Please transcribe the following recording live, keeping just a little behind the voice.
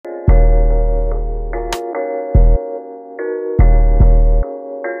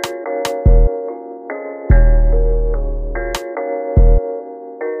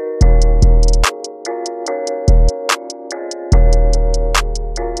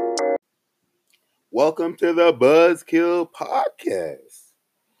Welcome to the Buzzkill Podcast.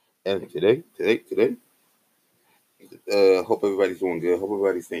 And today, hope everybody's doing good. Hope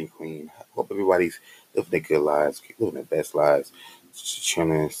everybody's staying clean. Hope everybody's living their good lives, keep living their best lives, just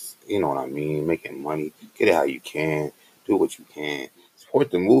chilling. You know what I mean? Making money. Get it how you can. Do what you can.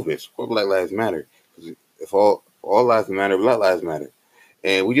 Support the movement. Support Black Lives Matter. Because if all lives matter, Black Lives Matter.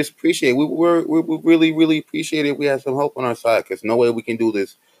 And we just appreciate. We really appreciate it. We have some help on our side because no way we can do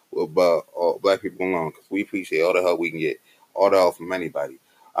this about all black people alone. Because we appreciate all the help we can get, all the help from anybody.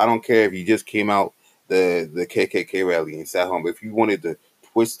 I don't care if you just came out the KKK rally and sat home. But if you wanted to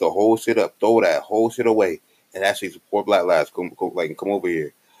twist the whole shit up, throw that whole shit away, and actually support Black Lives, come over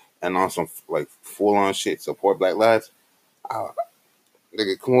here and on some like full on shit, support Black Lives. Uh,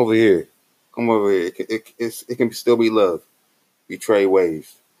 Nigga, come over here. Come over here. It can still be love. Betray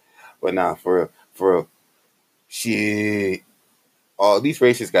ways. But nah, for real, shit. All these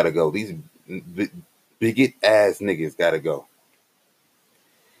racists gotta go. These bigot ass niggas gotta go.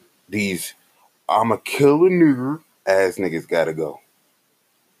 These I'ma kill a nigger ass niggas gotta go.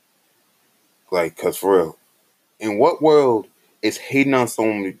 Like, cause for real, in what world is hating on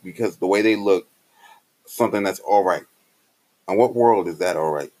someone because the way they look something that's all right? In what world is that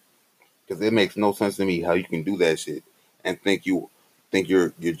all right? Because it makes no sense to me how you can do that shit and think you're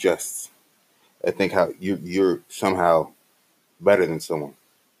just. I think how you're somehow better than someone.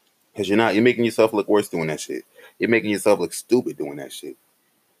 Because you're not. You're making yourself look worse doing that shit. You're making yourself look stupid doing that shit.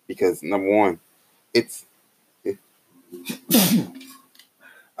 Because number one, it's it,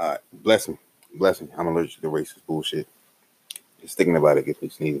 bless me, bless me. I'm allergic to racist bullshit. Just thinking about it gets me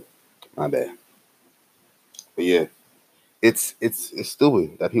sneezing. My bad. But yeah, it's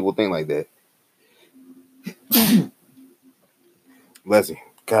stupid that people think like that. Bless me.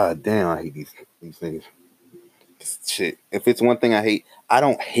 God damn, I hate these things. Shit. If it's one thing I hate, I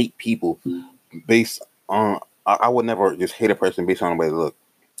don't hate people based on. I would never just hate a person based on the way they look.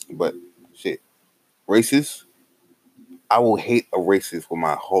 But shit, racist. I will hate a racist with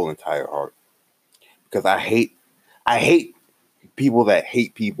my whole entire heart because I hate people that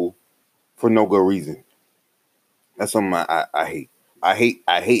hate people for no good reason. That's something I hate. I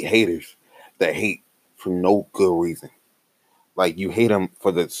hate haters that hate for no good reason. Like you hate him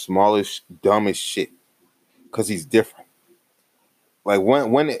for the smallest, dumbest shit because he's different. Like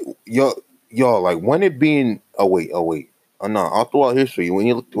y'all like when it being oh no, all throughout history, when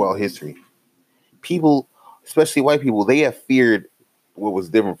you look throughout history, people, especially white people, they have feared what was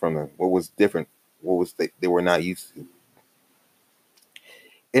different from them, what was different, what was they were not used to,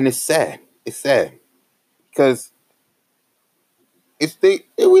 and it's sad. It's sad because they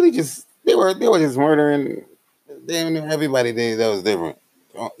really just they were just murdering damn near everybody that was different,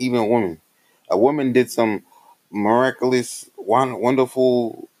 even women. A woman did some miraculous,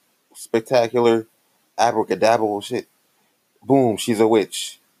 wonderful, spectacular, abracadabra shit. Boom, she's a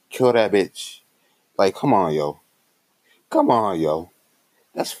witch. Kill that bitch. Like, come on, yo,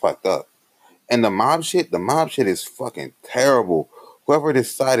 that's fucked up. And the mob shit is fucking terrible. Whoever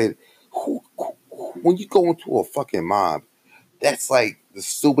decided, when you go into a fucking mob, that's like the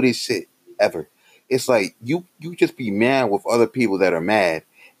stupidest shit ever. It's like you just be mad with other people that are mad,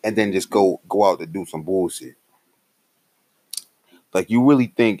 and then just go out to do some bullshit. Like you really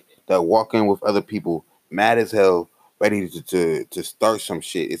think that walking with other people mad as hell, ready to start some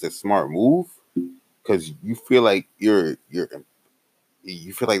shit is a smart move? Because you feel like you're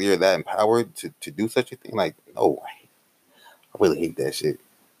that empowered to do such a thing. Like, no, I really hate that shit.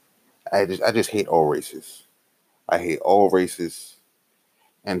 I just hate all races. I hate all races.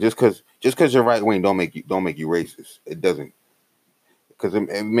 And just cause you're right wing don't make you racist. It doesn't. Because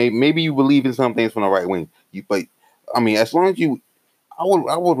maybe you believe in some things from the right wing. But I mean, as long as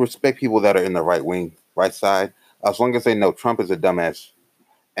I would respect people that are in the right wing, right side, as long as they know Trump is a dumbass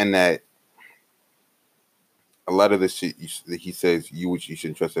and that a lot of the shit that he says you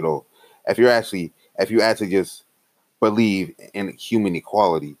shouldn't trust at all. If you actually just believe in human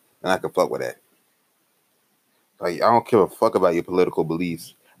equality, then I can fuck with that. Like I don't give a fuck about your political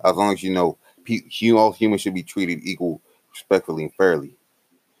beliefs as long as you know all humans should be treated equal, respectfully, and fairly.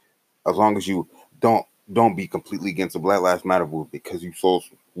 As long as you don't be completely against the Black Lives Matter movement because you saw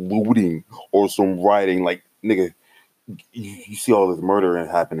some looting or some rioting. Like nigga, you see all this murder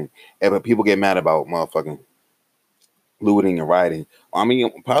happening, but people get mad about motherfucking looting and rioting. I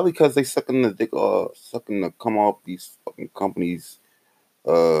mean, probably because they sucking the dick, sucking the come off these fucking companies,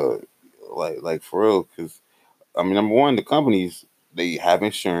 uh, like for real. Because I mean, number one, the companies they have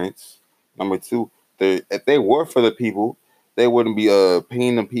insurance. Number two, if they work for the people, they wouldn't be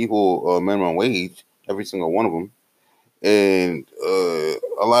paying the people minimum wage, every single one of them, and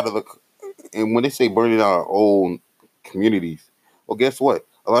a lot of the And when they say burning our own communities, well, guess what?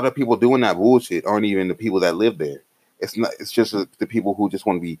 A lot of people doing that bullshit aren't even the people that live there. It's not. It's just the people who just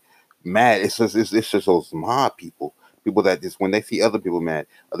want to be mad. It's just those mob people, people that just when they see other people mad,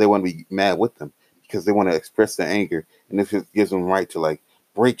 they want to be mad with them because they want to express their anger, and this just gives them right to like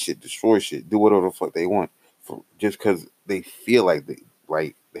break shit, destroy shit, do whatever the fuck they want, for just because they feel like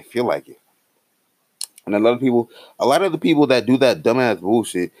they feel like it. And a lot of the people that do that dumbass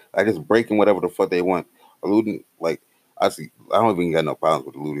bullshit, like just breaking whatever the fuck they want, looting. Like I see, I don't even got no problems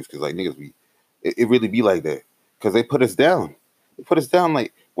with the looters because like niggas be, it really be like that because they put us down. They put us down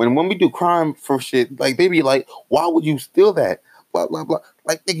like when we do crime for shit, like they be like, why would you steal that? Blah blah blah.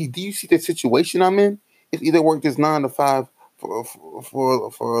 Like, nigga, do you see the situation I'm in? It's either work this 9 to 5 for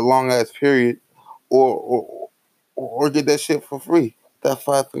a long ass period, or or get that shit for free, that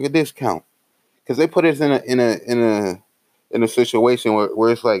 5 figure discount because they put us in a situation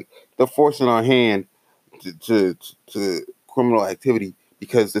where it's like they're forcing our hand to criminal activity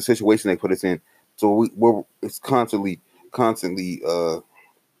because the situation they put us in. So we're it's constantly got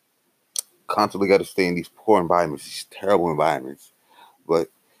to stay in these poor environments, these terrible environments, but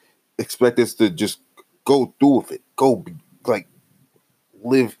expect us to just go through with it, like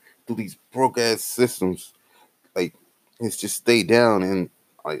live through these broke ass systems, like it's just stay down and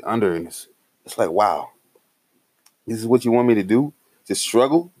like under, and it's like wow, this is what you want me to do? Just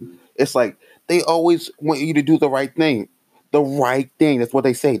struggle? It's like they always want you to do the right thing. The right thing. That's what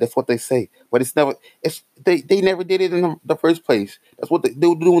they say. That's what they say. But it's never. It's they never did it in the first place. That's what they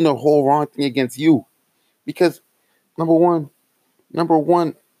were doing the whole wrong thing against you. Because number one, number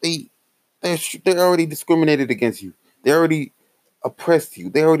one, they already discriminated against you. They already oppressed you.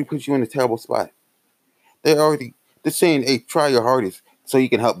 They already put you in a terrible spot. They already they're saying, "Hey, try your hardest so you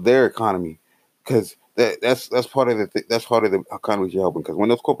can help their economy," because that's part of that's part of the economy you're helping. Because when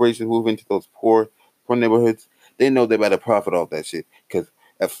those corporations move into those poor neighborhoods, they know they better profit off that shit. Because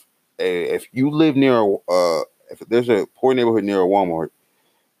if you live near if there's a poor neighborhood near a Walmart,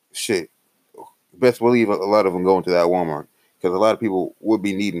 shit, best believe a lot of them go into that Walmart because a lot of people would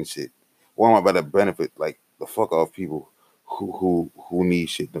be needing shit. Walmart better benefit like the fuck off people who need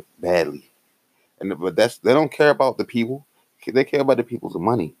shit badly. But that's they don't care about the people. They care about the people's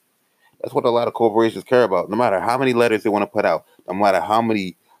money. That's what a lot of corporations care about. No matter how many letters they want to put out, no matter how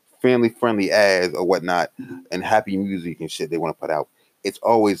many family friendly ads or whatnot, and happy music and shit they want to put out, it's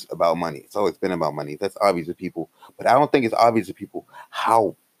always about money. It's always been about money. That's obvious to people. But I don't think it's obvious to people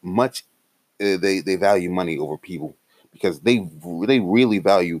how much they value money over people because they really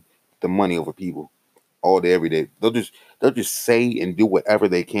value the money over people all day every day. They'll just say and do whatever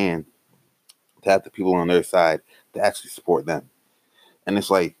they can to have the people on their side to actually support them. And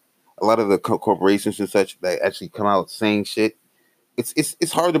it's like a lot of the corporations and such that actually come out saying shit.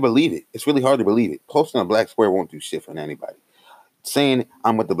 It's hard to believe it. It's really hard to believe it. Posting a black square won't do shit for anybody. Saying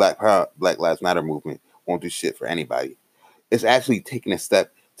I'm with the Black Lives Matter movement won't do shit for anybody. It's actually taking a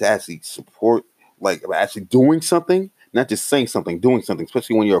step to actually support, like actually doing something, not just saying something, doing something.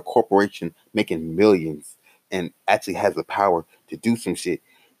 Especially when you're a corporation making millions and actually has the power to do some shit.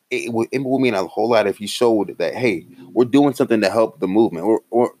 It would mean a whole lot if you showed that hey, we're doing something to help the movement,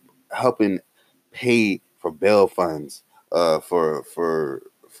 or helping pay for bail funds, for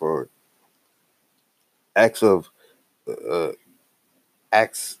acts of uh,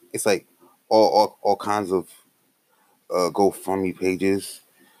 acts. It's like all kinds of GoFundMe pages,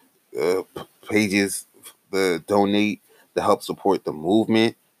 pages to donate to help support the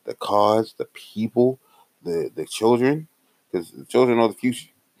movement, the cause, the people, the children, because the children are the future.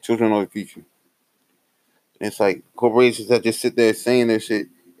 Children are the future. And it's like corporations that just sit there saying their shit.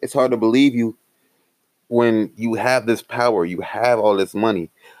 It's hard to believe you when you have this power, you have all this money,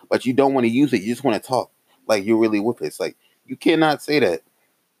 but you don't want to use it. You just want to talk like you're really with it. It's like you cannot say that.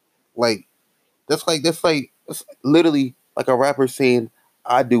 Like that's literally like a rapper saying,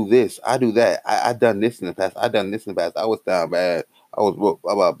 "I do this, I do that, I done this in the past, I done this in the past. I was down bad, I was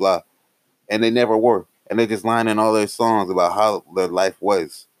blah blah blah," and they never were, and they just line in all their songs about how their life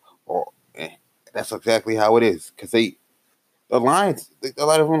was, or that's exactly how it is because they're lying. A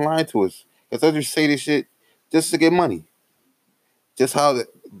lot of them lying to us because they just say this shit just to get money. Just how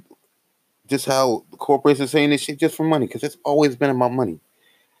just how the corporations saying this shit just for money because it's always been about money.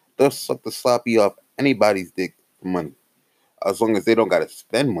 They'll suck the sloppy off anybody's dick for money. As long as they don't gotta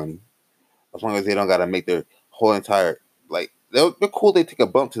spend money, as long as they don't gotta make their whole entire like they're cool. They take a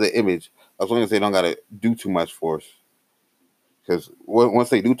bump to the image as long as they don't gotta do too much for us. Because once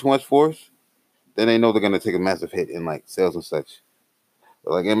they do too much for us, then they know they're gonna take a massive hit in like sales and such.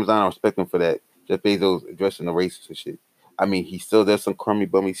 But like Amazon, I respect them for that. Jeff Bezos addressing the racism shit. I mean, he still does some crummy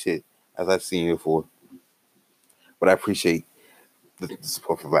bummy shit as I've seen you before. But I appreciate the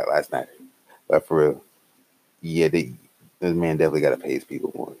support for Black Lives Matter. But for real, yeah, this man definitely got to pay his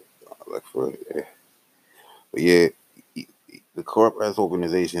people more. Like for real, yeah. But yeah, the corrupt ass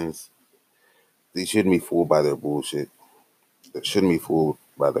organizations, they shouldn't be fooled by their bullshit. They shouldn't be fooled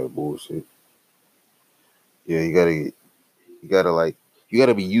by their bullshit. Yeah, you gotta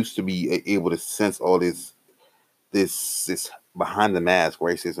be used to be able to sense all this behind the mask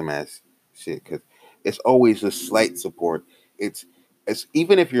racism ass shit, because it's always a slight support. It's it's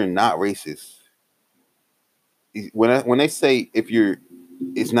even if you're not racist. When they say if you're,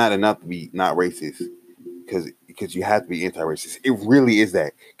 it's not enough to be not racist, because you have to be anti-racist. It really is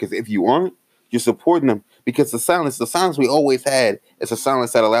that, because if you aren't, you're supporting them, because the silence we always had is a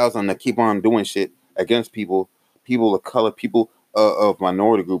silence that allows them to keep on doing shit against people of color, people of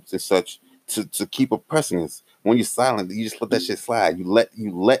minority groups and such, to keep oppressing us. When you're silent, you just let that shit slide. You let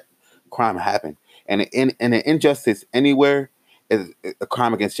crime happen, and an injustice anywhere is a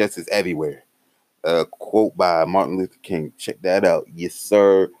crime against justice everywhere. A quote by Martin Luther King. Check that out. Yes,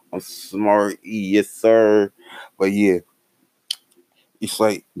 sir. I'm smart. Yes, sir. But yeah, it's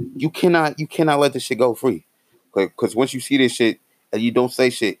like you cannot let this shit go free. Because once you see this shit and you don't say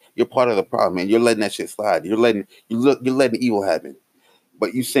shit, you're part of the problem, and you're letting that shit slide. You're letting evil happen.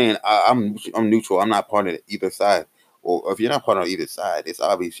 But you saying I'm neutral. I'm not part of either side. Or if you're not part of either side, it's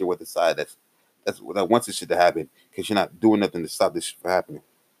obvious you're with the side that wants this shit to happen, because you're not doing nothing to stop this shit from happening.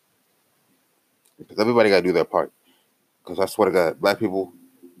 Because everybody got to do their part. Because I swear to God, black people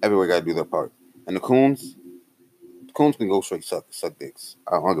everywhere got to do their part. And the coons can go straight suck dicks.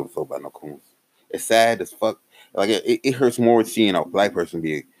 I don't give a fuck about no coons. It's sad as fuck. Like it hurts more seeing a black person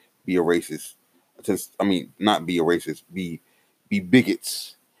be a racist. I mean, not be a racist, be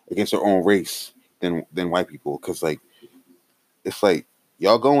bigots against their own race than white people. Because like it's like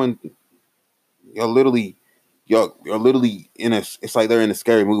y'all going, y'all literally you're literally in a, it's like they're in a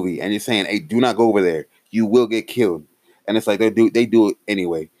scary movie and you're saying, hey, do not go over there, you will get killed. And it's like they do it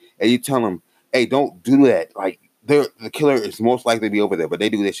anyway, and you tell them, hey, don't do that. Like the killer is most likely to be over there, but they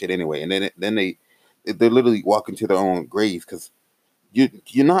do this shit anyway, and then they're literally walking to their own graves, because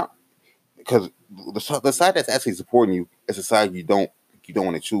you're not, because the side that's actually supporting you is the side you don't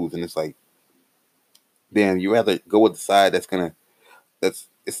want to choose. And it's like, damn, you rather go with the side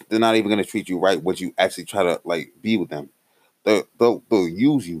they're not even gonna treat you right once you actually try to like be with them. They'll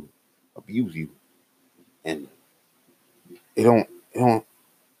use you, abuse you, and it don't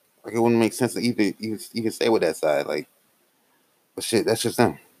like, it wouldn't make sense to even stay with that side. Like, but shit, that's just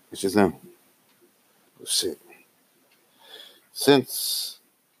them. It's just them. But shit. Since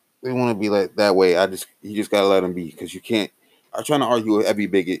they want to be like that way, you just gotta let them be, because you can't. I'm trying to argue with every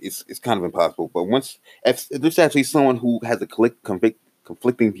bigot. It's kind of impossible. But once if there's actually someone who has a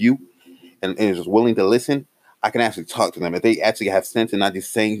conflicting view, and is willing to listen, I can actually talk to them. If they actually have sense and not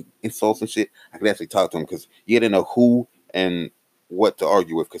just saying insults and shit, I can actually talk to them, because you gotta know who and what to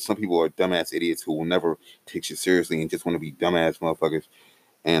argue with. Because some people are dumbass idiots who will never take shit seriously and just want to be dumbass motherfuckers,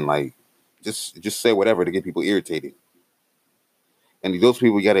 and like just say whatever to get people irritated. And those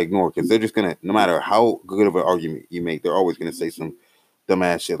people you gotta ignore, because they're just gonna, no matter how good of an argument you make, they're always gonna say some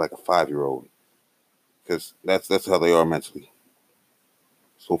dumbass shit like a 5-year-old, because that's how they are mentally.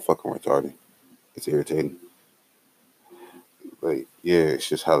 So fucking retarded. It's irritating. Like, yeah, it's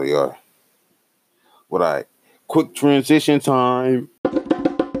just how they are. What I quick transition time.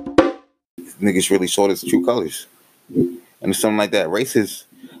 Niggas really showed its true colors, and it's something like that.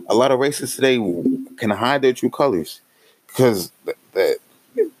 A lot of racists today can hide their true colors, because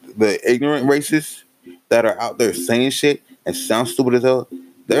the ignorant racists that are out there saying shit and sound stupid as hell,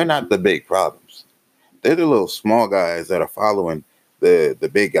 they're not the big problems. They're the little small guys that are following the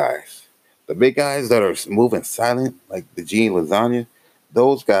big guys. The big guys that are moving silent, like the Gene Lasagna,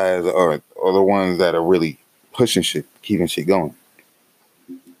 those guys are the ones that are really pushing shit, keeping shit going.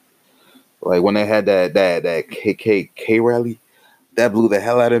 Like when they had that KKK rally, that blew the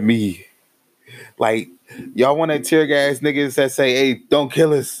hell out of me. Like, y'all want to tear gas niggas that say, "Hey, don't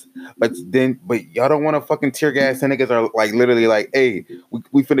kill us," but y'all don't want to fucking tear gas and niggas are like literally like, "Hey,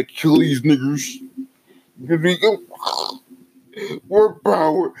 we finna kill these niggas. We're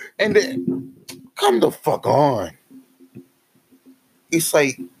power," and then come the fuck on. It's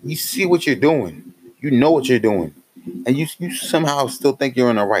like you see what you're doing, you know what you're doing, and you somehow still think you're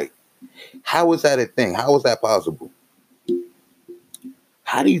in the right. How is that a thing? How is that possible?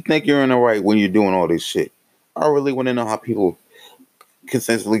 How do you think you're in the right when you're doing all this shit? I really want to know how people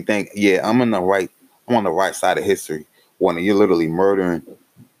consistently think, yeah, I'm in the right, I'm on the right side of history, when you're literally murdering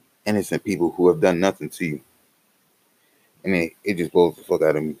innocent people who have done nothing to you. And it just blows the fuck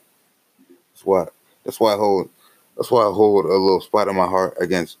out of me. That's why. That's why I hold. That's why I hold a little spot in my heart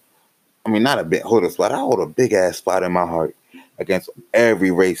against. I mean, not a bit. Hold a spot. I hold a big ass spot in my heart against every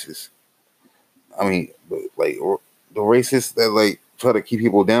racist. I mean, like the racists that like try to keep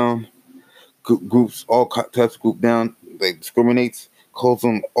people down, groups, all types of group down, like discriminates, calls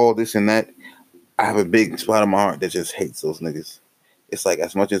them all this and that. I have a big spot in my heart that just hates those niggas. It's like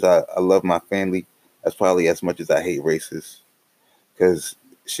as much as I love my family, that's probably as much as I hate racists. Cause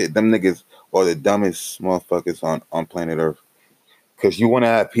shit, them niggas are the dumbest motherfuckers on planet Earth. Cause you want to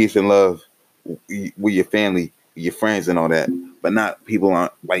have peace and love with your family, with your friends, and all that, but not people on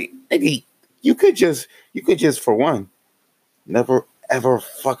like nigga. You could just for one never ever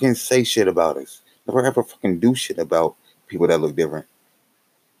fucking say shit about us. Never ever fucking do shit about people that look different.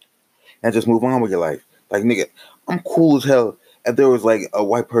 And just move on with your life. Like nigga, I'm cool as hell if there was like a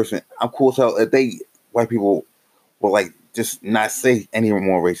white person. I'm cool as hell if they white people will like just not say any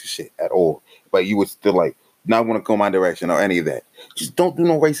more racist shit at all. But you would still like not want to go my direction or any of that. Just don't do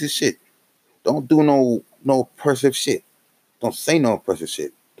no racist shit. Don't do no oppressive shit. Don't say no oppressive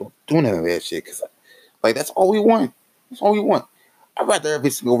shit. Don't do none of that shit. Cause like that's all we want. That's all we want. I'd rather every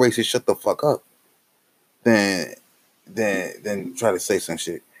single racist shut the fuck up than than try to say some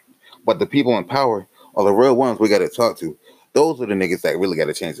shit. But the people in power are the real ones we got to talk to. Those are the niggas that really got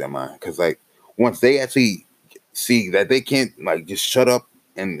to change their mind. Cause like once they actually see that they can't like just shut up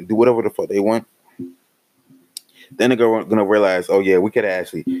and do whatever the fuck they want, then they're gonna realize, oh yeah, we could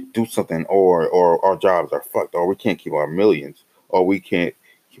actually do something, or our jobs are fucked, or we can't keep our millions, or we can't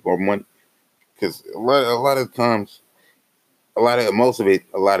keep our money. Because a lot of times, a lot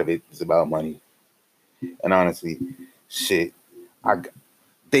of it is about money. And honestly, shit, I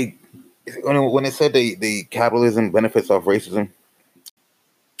they when they said the capitalism benefits off racism.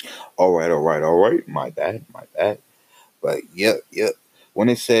 All right, my bad. But yep. When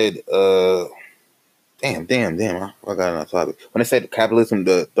it said, damn, I forgot on topic. When it said capitalism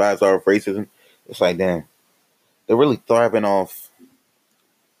thrives off racism, it's like, damn, they're really thriving off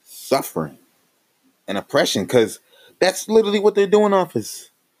suffering and oppression because that's literally what they're doing off us.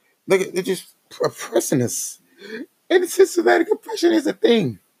 Like, they're just oppressing us. And systematic oppression is a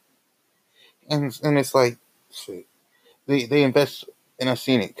thing. And it's like, shit. They invest, and I've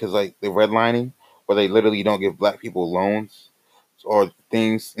seen it because like the redlining, where they literally don't give black people loans or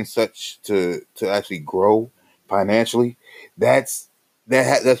things and such to actually grow financially. That's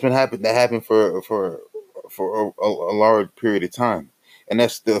that's been happened. That happened for a large period of time, and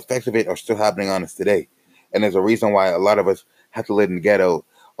that's the effects of it are still happening on us today. And there's a reason why a lot of us have to live in the ghetto,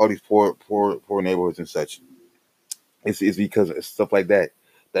 all these poor neighborhoods and such. It's because of stuff like that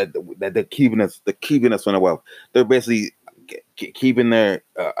that they're keeping us on the wealth. They're basically keeping their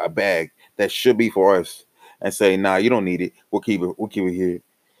a bag that should be for us and say, nah, you don't need it. We'll keep it here.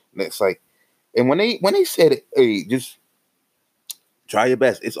 And it's like, and when they said, hey, just try your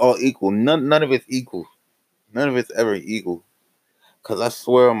best. It's all equal. None of it's equal. None of it's ever equal. Cause I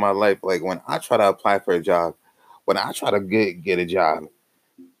swear on my life, like when I try to apply for a job, when I try to get a job,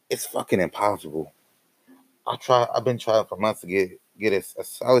 it's fucking impossible. I've been trying for months to get a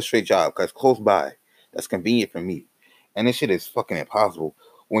solid straight job because close by. That's convenient for me. And this shit is fucking impossible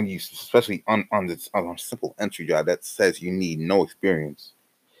when you, especially on a simple entry job that says you need no experience.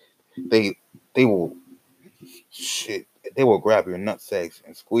 They they will shit. They will grab your nut sacks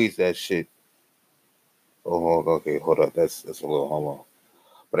and squeeze that shit. Okay, hold up. That's a little homo.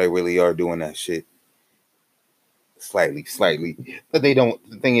 But they really are doing that shit slightly. But they don't.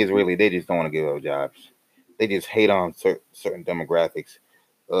 The thing is, really, they just don't want to give up jobs. They just hate on certain demographics.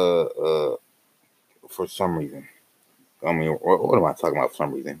 Uh, for some reason. I mean, what am I talking about? For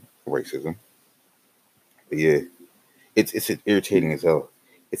some reason, racism. But yeah, it's irritating as hell.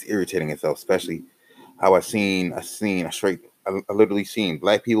 It's irritating as hell, especially how I literally seen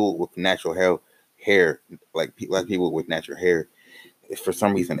black people with natural hair, like black people with natural hair. For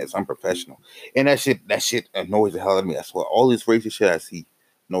some reason, it's unprofessional, and that shit annoys the hell out of me. That's why all this racist shit I see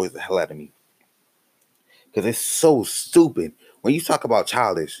annoys the hell out of me because it's so stupid. When you talk about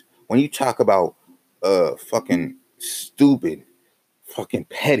childish, when you talk about fucking stupid, fucking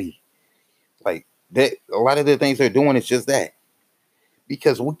petty, like that, a lot of the things they're doing is just that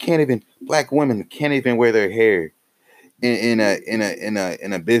because we can't even black women can't even wear their hair in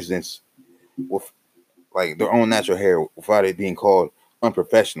a business with like their own natural hair without it being called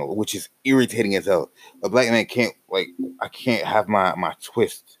unprofessional, which is irritating as hell. A black man can't like I can't have my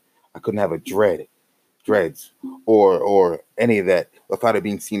twist. I couldn't have a dreads, or any of that without it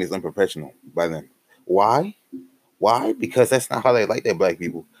being seen as unprofessional by them. Why? Why? Because that's not how they like their black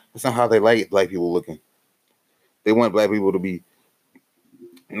people. That's not how they like black people looking. They want black people to be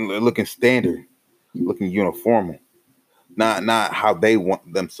looking standard, looking uniform, not how they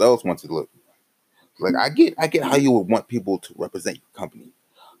want themselves want to look. Like I get how you would want people to represent your company,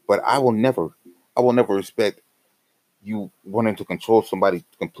 but I will never respect you wanting to control somebody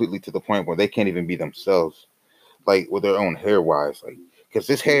completely to the point where they can't even be themselves, like with their own hair wise, like because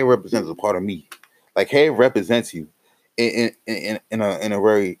this hair represents a part of me, like hair represents you in a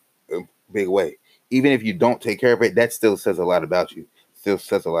very big way. Even if you don't take care of it, that still says a lot about you. Still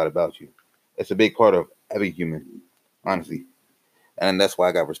says a lot about you. It's a big part of every human, honestly, and that's why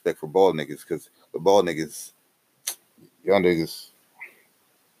I got respect for bald niggas because the bald niggas, y'all niggas,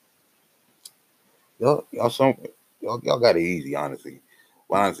 y'all some y'all got it easy, honestly.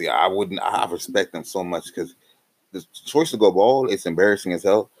 Well, honestly, I wouldn't. I respect them so much because the choice to go bald is embarrassing as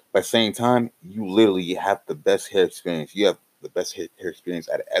hell. But at the same time, you literally have the best hair experience. You have the best hair experience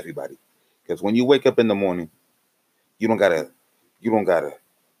out of everybody. Because when you wake up in the morning, you don't gotta, you don't gotta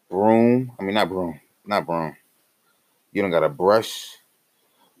broom. I mean, not broom. You don't gotta brush,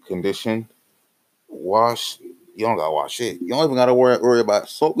 condition, wash. You don't gotta wash it. You don't even gotta worry about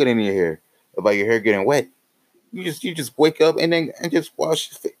soap getting in your hair, about your hair getting wet. You just wake up and just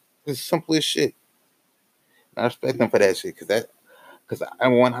wash your face. It's simple as shit. I respect them for that shit because I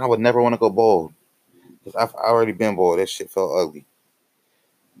would never want to go bald because I've already been bald. That shit felt ugly.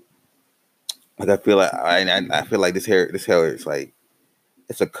 Like I feel like this hair is like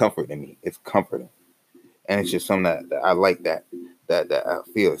it's a comfort to me. It's comforting, and it's just something that I like that I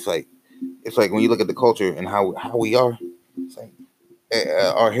feel. It's like when you look at the culture and how we are. It's like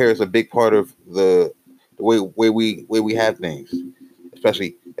our hair is a big part of the way we have things,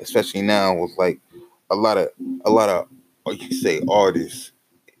 especially now with like a lot of a lot of or you could say artists,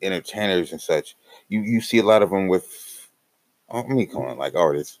 entertainers and such. You see a lot of them with I mean come on like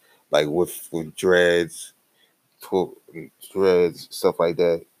artists like with dreads, tw- dreads stuff like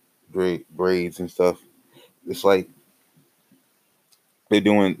that, braids and stuff. It's like they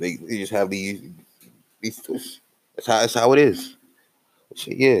just have these twists. That's how it is.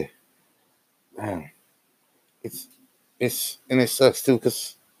 Shit, yeah, man. It's and it sucks too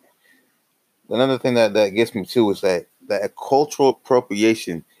because another thing that gets me too is that cultural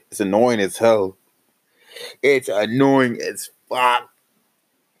appropriation is annoying as hell. It's annoying as fuck.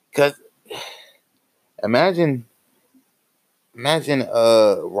 Cause imagine imagine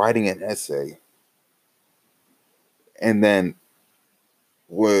writing an essay and then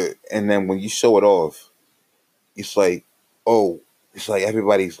when you show it off, it's like oh it's like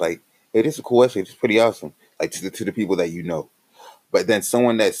everybody's like hey this is a cool essay, it's pretty awesome like to the people that you know. But then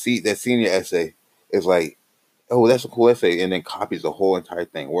someone that's seen your essay is like oh that's a cool essay and then copies the whole entire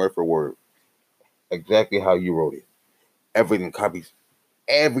thing word for word exactly how you wrote it. Everything copies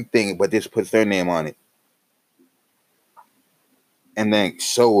everything, but just puts their name on it, and then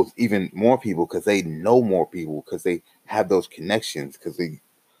shows even more people because they know more people because they have those connections because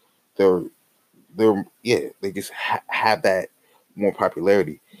they're yeah they just have that more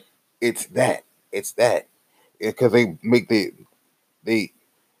popularity. It's that it's that because they make they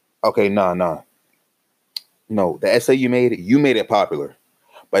okay no the essay you made it popular,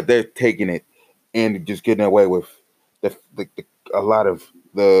 but they're taking it and just getting away with the a lot of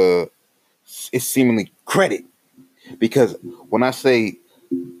the it's seemingly credit because when I say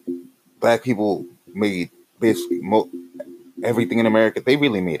black people made basically everything in America, they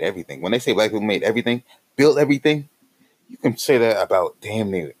really made everything. When they say black people made everything, built everything, you can say that about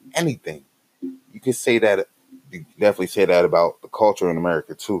damn near anything. You can say that, you definitely say that about the culture in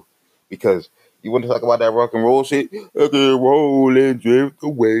America too, because you want to talk about that rock and roll shit, rock and roll and drift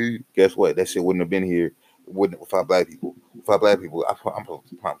away. Guess what? That shit wouldn't have been here. Wouldn't without black people. Without black people, I'm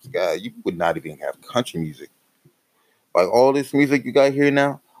promise God, you would not even have country music. Like all this music you got here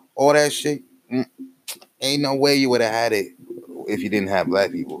now, all that shit. Ain't no way you would have had it if you didn't have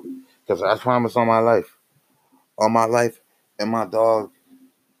black people. Because I promise on my life, and my dog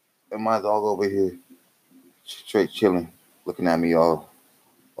over here, straight chilling, looking at me all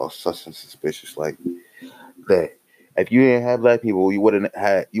sus and suspicious like that. If you didn't have black people, you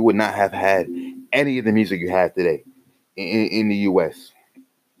would not have had any of the music you have today in the U.S.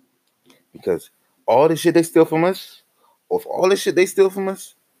 Because all the shit they steal from us, or all the shit they steal from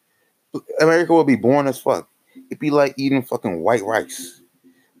us, America would be boring as fuck. It'd be like eating fucking white rice.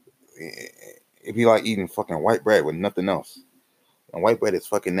 It'd be like eating fucking white bread with nothing else. And white bread is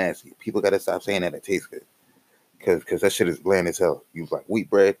fucking nasty. People gotta stop saying that it tastes good. Cause that shit is bland as hell. You like wheat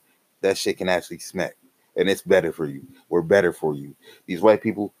bread, that shit can actually smack. And it's better for you. We're better for you. These white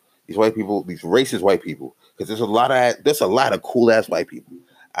people, these racist white people. Cause there's a lot of cool ass white people.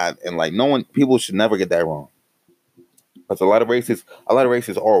 And like no one people should never get that wrong. Because a lot of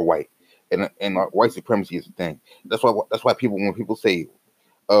races are white, and white supremacy is a thing. That's why people when people say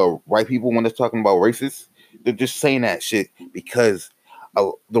white people when they're talking about racists, they're just saying that shit because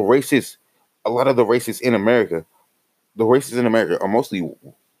the racists, a lot of the racists in America, the racists in America are mostly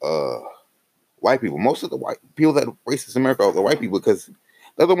uh, white people. Most of the white people that are racist in America are the white people because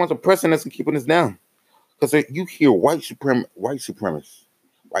they're the ones oppressing us and keeping us down. Because you hear white supremacy.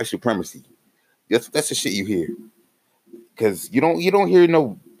 That's the shit you hear. Because you don't hear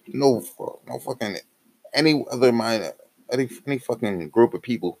no fucking any other mind any fucking group of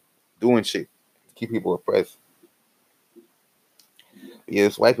people doing shit to keep people oppressed. Yeah,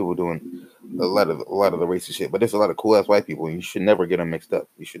 it's white people doing a lot of the racist shit, but there's a lot of cool ass white people, and you should never get them mixed up.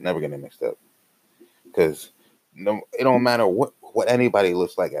 You should never get them mixed up because no, it don't matter what anybody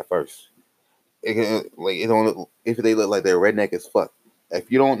looks like at first. It don't look, if they look like they're redneck as fuck. If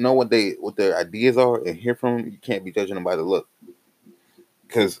you don't know what their ideas are and hear from them, you can't be judging them by the look.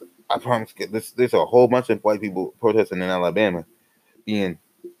 Because I promise, there's a whole bunch of white people protesting in Alabama, being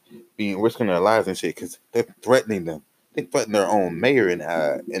risking their lives and shit because they're threatening them. They threatened their own mayor in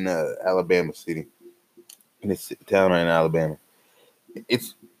Alabama city, in this town in Alabama.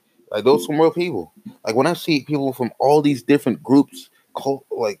 It's like those some real people. Like when I see people from all these different groups,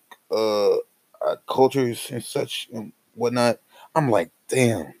 uh, cultures and such and whatnot, I'm like,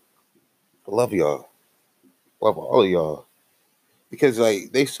 damn, I love y'all, love all of y'all because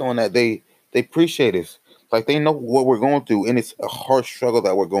like they showing that they appreciate us. Like they know what we're going through, and it's a hard struggle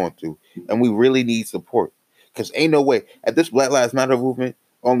that we're going through, and we really need support. Cause ain't no way at this Black Lives Matter movement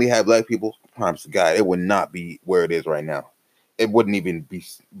only have black people. I promise to God, it would not be where it is right now. It wouldn't even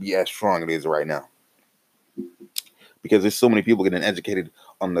be as strong as it is right now because there's so many people getting educated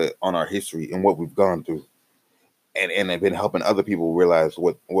on our history and what we've gone through, and have been helping other people realize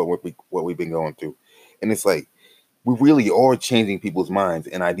what we've been going through, and it's like we really are changing people's minds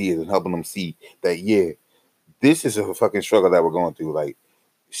and ideas and helping them see that yeah, this is a fucking struggle that we're going through. Like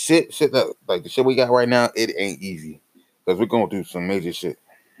shit that like the shit we got right now, it ain't easy because we're going through some major shit.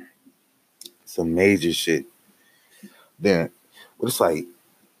 Then, but it's like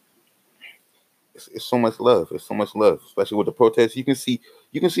it's so much love. It's so much love, especially with the protests. You can see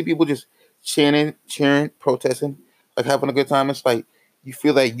people just cheering, protesting, like having a good time. It's like you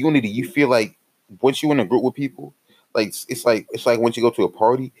feel that unity. You feel like once you're in a group with people, like it's like once you go to a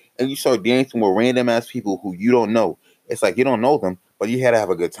party and you start dancing with random ass people who you don't know. It's like you don't know them, but you had to have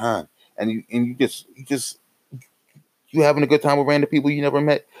a good time, and you having a good time with random people you never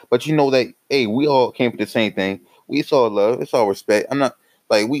met, but you know that hey, we all came for the same thing. We saw love. It's all respect. I'm not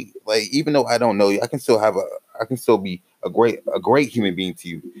like we like even though I don't know you, I can still be a great human being to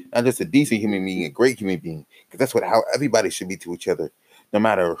you, not just a decent human being, a great human being, because that's what how everybody should be to each other, no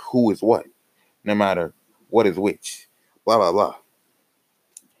matter who is what, no matter what is which, blah blah blah,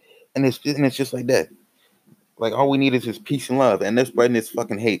 and it's just like that. Like all we need is just peace and love, and they're spreading this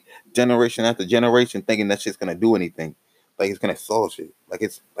fucking hate generation after generation, thinking that shit's gonna do anything, like it's gonna solve shit, like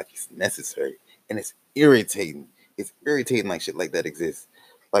it's necessary, and it's irritating. It's irritating like shit like that exists.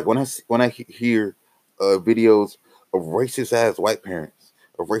 Like when I hear videos of racist ass white parents,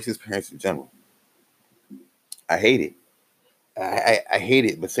 of racist parents in general, I hate it. I hate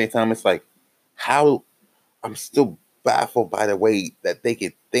it, but at the same time, it's like how I'm still baffled by the way that they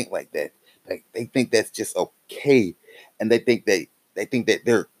can think like that. Like they think that's just okay, and they think that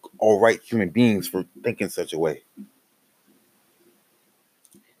they're all right human beings for thinking such a way.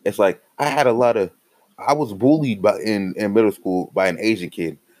 It's like I was bullied in middle school by an Asian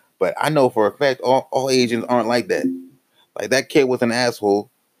kid, but I know for a fact all Asians aren't like that. Like that kid was an asshole,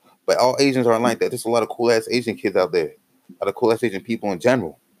 but all Asians aren't like that. There's a lot of cool ass Asian kids out there, a lot of cool ass Asian people in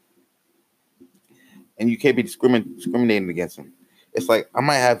general, and you can't be discriminating against them. It's like I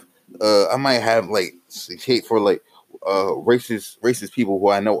might have like hate for like racist people who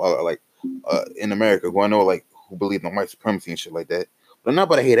I know are like in America who I know like who believe in white supremacy and shit like that. But I'm not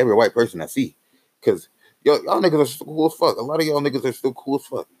about to hate every white person I see, because y'all niggas are still cool as fuck. A lot of y'all niggas are still cool as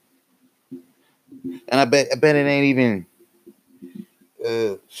fuck, and I bet it ain't even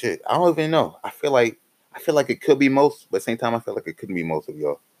shit. I don't even know. I feel like it could be most, but at the same time I feel like it couldn't be most of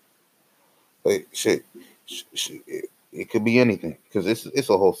y'all. Like shit, it could be anything because it's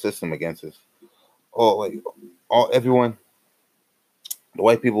a whole system against us. All like all everyone, the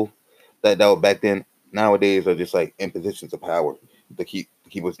white people that were back then nowadays are just like in positions of power to keep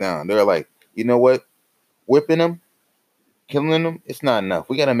us down. They're like, you know what, whipping them, killing them, it's not enough.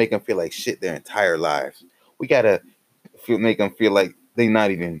 We gotta make them feel like shit their entire lives. We gotta make them feel like they're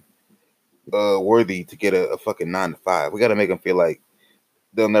not even worthy to get a fucking 9 to 5. We gotta make them feel like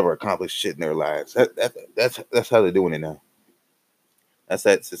they'll never accomplish shit in their lives. That's how they're doing it now. That's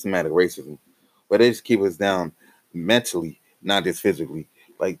that systematic racism. But they just keep us down mentally, not just physically.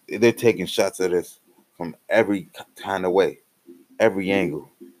 Like they're taking shots at us from every kind of way, every angle,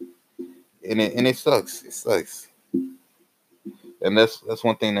 and it sucks. It sucks, and that's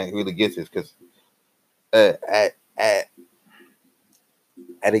one thing that really gets us because uh, at at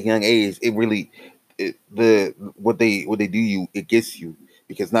at a young age, it really the what they do you it gets you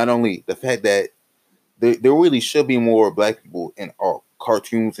because not only the fact that there really should be more black people in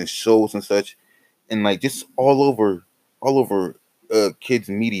cartoons and shows and such and like just all over kids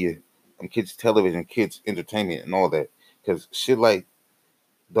media and kids television, kids entertainment and all that. Because shit like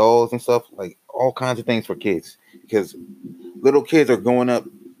dolls and stuff, like all kinds of things for kids. Because little kids are growing up,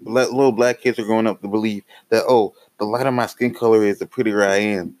 little black kids are growing up to believe that the lighter my skin color is, the prettier I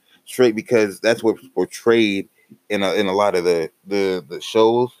am. Straight because that's what's portrayed in a lot of the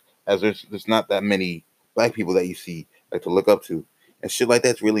shows. As there's not that many black people that you see like to look up to, and shit like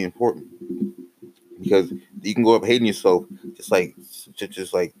that's really important because you can go up hating yourself just like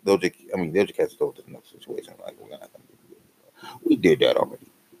Doja. I mean, Doja Cat's still in that situation. Like we did that already.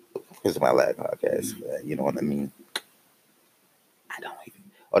 This is my last podcast. You know what I mean? I don't even.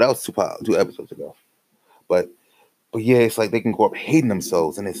 Oh, that was two episodes ago. But yeah, it's like they can go up hating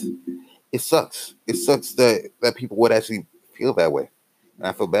themselves, and it sucks. It sucks that people would actually feel that way, and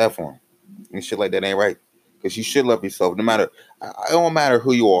I feel bad for them. And shit like that ain't right. Because you should love yourself, no matter. I don't matter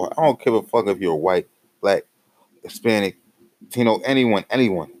who you are. I don't give a fuck if you're white, black, Hispanic, Latino, anyone.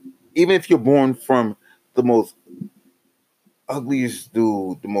 Even if you're born from the most ugliest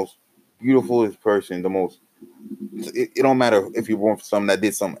dude, the most beautifulest person, the most. It don't matter if you're born from someone that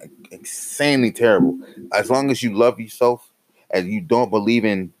did something insanely terrible. As long as you love yourself and you don't believe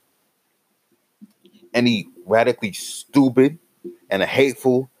in any radically stupid and a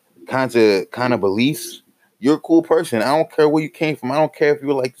hateful kind of beliefs, you're a cool person. I don't care where you came from. I don't care if you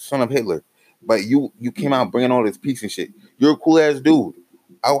were like the son of Hitler, but you came out bringing all this peace and shit. You're a cool ass dude.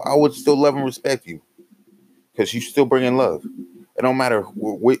 I would still love and respect you because you still bringing love. It don't matter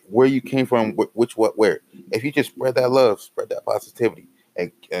where you came from, where. If you just spread that love, spread that positivity,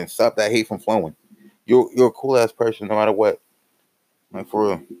 and stop that hate from flowing, you're a cool ass person no matter what. Like for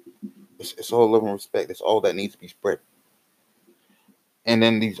real, it's all love and respect. That's all that needs to be spread. And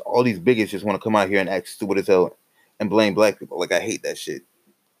then all these bigots just want to come out here and act stupid as hell and blame black people. Like I hate that shit.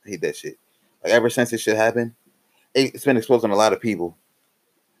 I hate that shit. Like ever since this shit happened, it's been exposing a lot of people,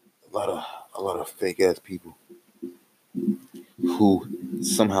 a lot of fake ass people who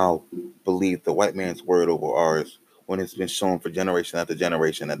somehow believe the white man's word over ours when it's been shown for generation after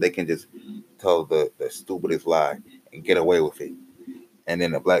generation that they can just tell the stupidest lie and get away with it. And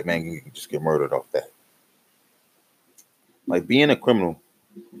then the black man can just get murdered off that. Like being a criminal,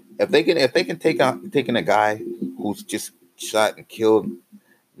 if they can taking a guy who's just shot and killed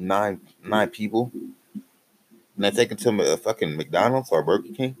nine people, and they take him to a fucking McDonald's or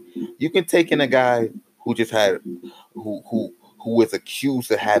Burger King, you can take in a guy who just had who was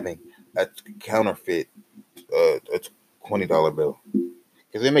accused of having a counterfeit a $20 bill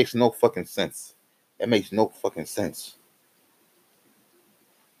because it makes no fucking sense. It makes no fucking sense.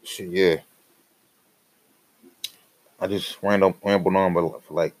 Shit, yeah. I just rambled on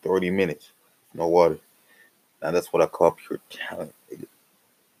for like 30 minutes. No water. Now that's what I call pure talent.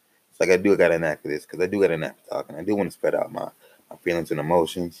 It's like I do got a knack for this because I do got a knack for talking. I do want to spread out my feelings and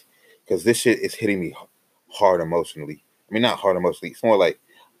emotions because this shit is hitting me hard emotionally. I mean, not hard emotionally. It's more like,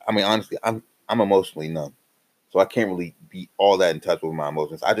 I mean, honestly, I'm emotionally numb, so I can't really be all that in touch with my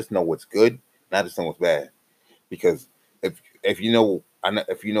emotions. I just know what's good, and I just know what's bad. Because if you know,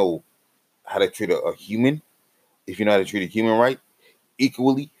 if you know how to treat a human, if you know how to treat a human right,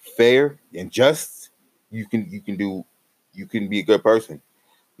 equally fair and just, you can be a good person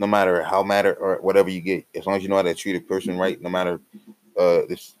no matter how matter or whatever you get, as long as you know how to treat a person right, no matter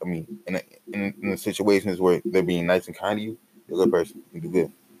this. I mean, in the situations where they're being nice and kind to you, you're a good person. You do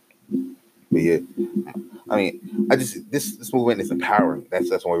good. But yeah, I mean, I just this movement is empowering. That's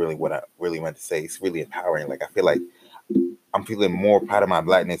what I really meant to say. It's really empowering. Like I feel like I'm feeling more proud of my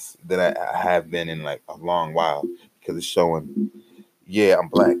blackness than I have been in like a long while because it's showing. Yeah, I'm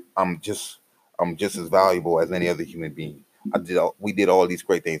black. I'm just as valuable as any other human being. We did all these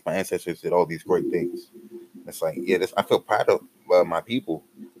great things. My ancestors did all these great things. It's like, yeah, I feel proud of my people.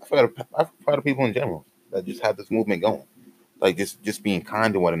 I feel proud of people in general that just have this movement going. Like just being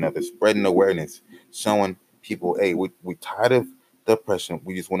kind to one another, spreading awareness, showing people, hey, we tired of the oppression.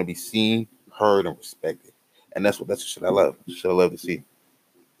 We just want to be seen, heard, and respected. And that's the shit I love. Shit I love to see.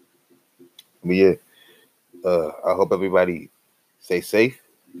 But yeah, I hope everybody stay safe.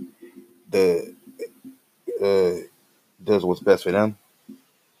 the does what's best for them,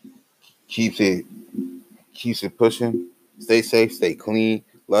 keeps it pushing. Stay safe, stay clean,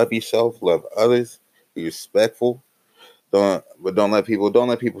 love yourself, love others, be respectful. Don't let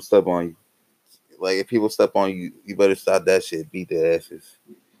people step on you. Like if people step on you, you better stop that shit. Beat their asses,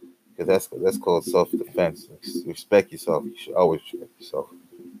 because that's called self defense. Respect yourself. You should always respect yourself.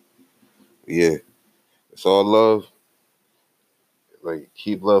 Yeah, it's all love. Like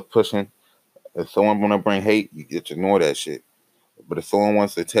keep love pushing. If someone wanna bring hate, you just ignore that shit. But if someone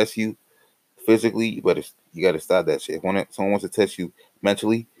wants to test you physically, you gotta stop that shit. When someone wants to test you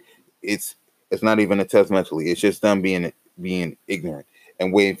mentally, it's it's not even a test mentally. It's just them being ignorant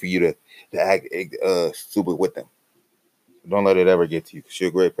and waiting for you to act stupid with them. Don't let it ever get to you. Cause you're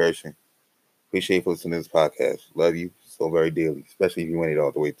a great person. Appreciate you for listening to this podcast. Love you so very dearly, especially if you went it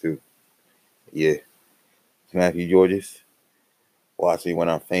all the way too. Yeah, it's Matthew Georges. Watch me when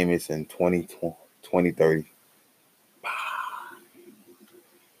I'm famous in 2030.